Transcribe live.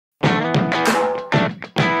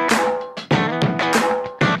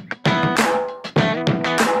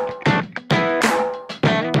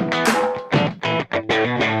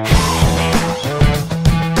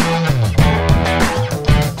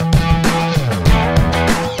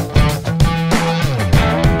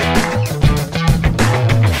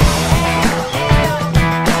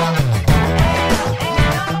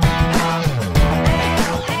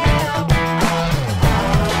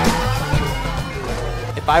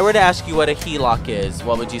I were to ask you what a HELOC is,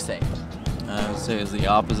 what would you say? I would say it's the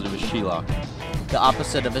opposite of a HELOC. The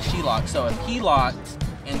opposite of a HELOC. So if he locked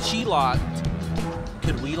and she locked,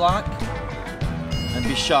 could we lock? That'd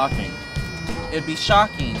be shocking. It'd be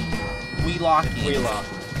shocking. We locking. We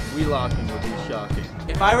locking. We locking would be shocking.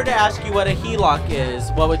 If I were to ask you what a HELOC is,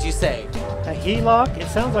 what would you say? A HELOC? It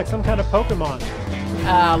sounds like some kind of Pokemon.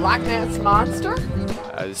 Loch Ness Monster?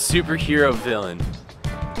 A superhero villain.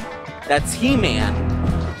 That's He-Man.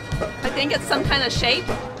 I think it's some kind of shape.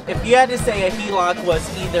 If you had to say a HELOC was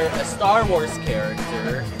either a Star Wars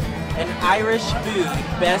character, an Irish food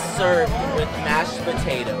best served with mashed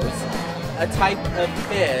potatoes, a type of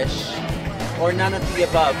fish, or none of the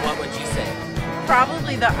above, what would you say?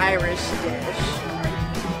 Probably the Irish dish.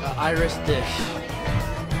 Irish dish.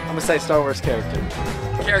 I'm gonna say Star Wars character.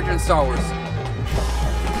 Character in Star Wars.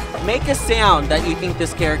 Make a sound that you think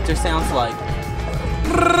this character sounds like.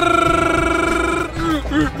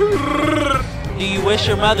 Do you wish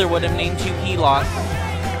your mother would have named you HELOC?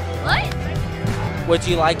 What? Would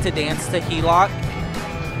you like to dance to HELOC?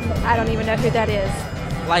 I don't even know who that is.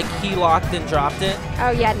 Like he locked and dropped it?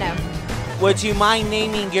 Oh, yeah, no. Would you mind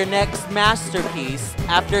naming your next masterpiece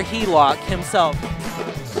after HELOC himself?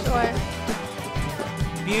 Sure.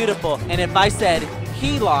 Beautiful. And if I said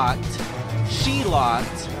he locked, she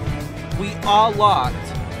locked, we all locked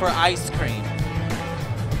for ice cream,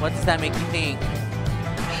 what does that make you think?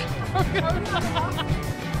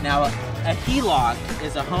 Now, a HELOC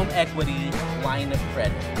is a home equity line of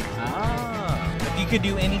credit. Ah. If you could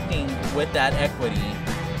do anything with that equity,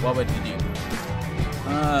 what would you do?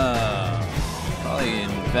 Probably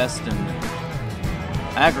invest in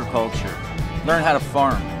agriculture. Learn how to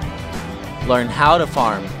farm. Learn how to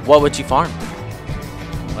farm. What would you farm?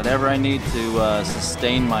 Whatever I need to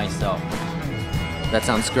sustain myself. That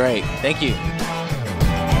sounds great. Thank you.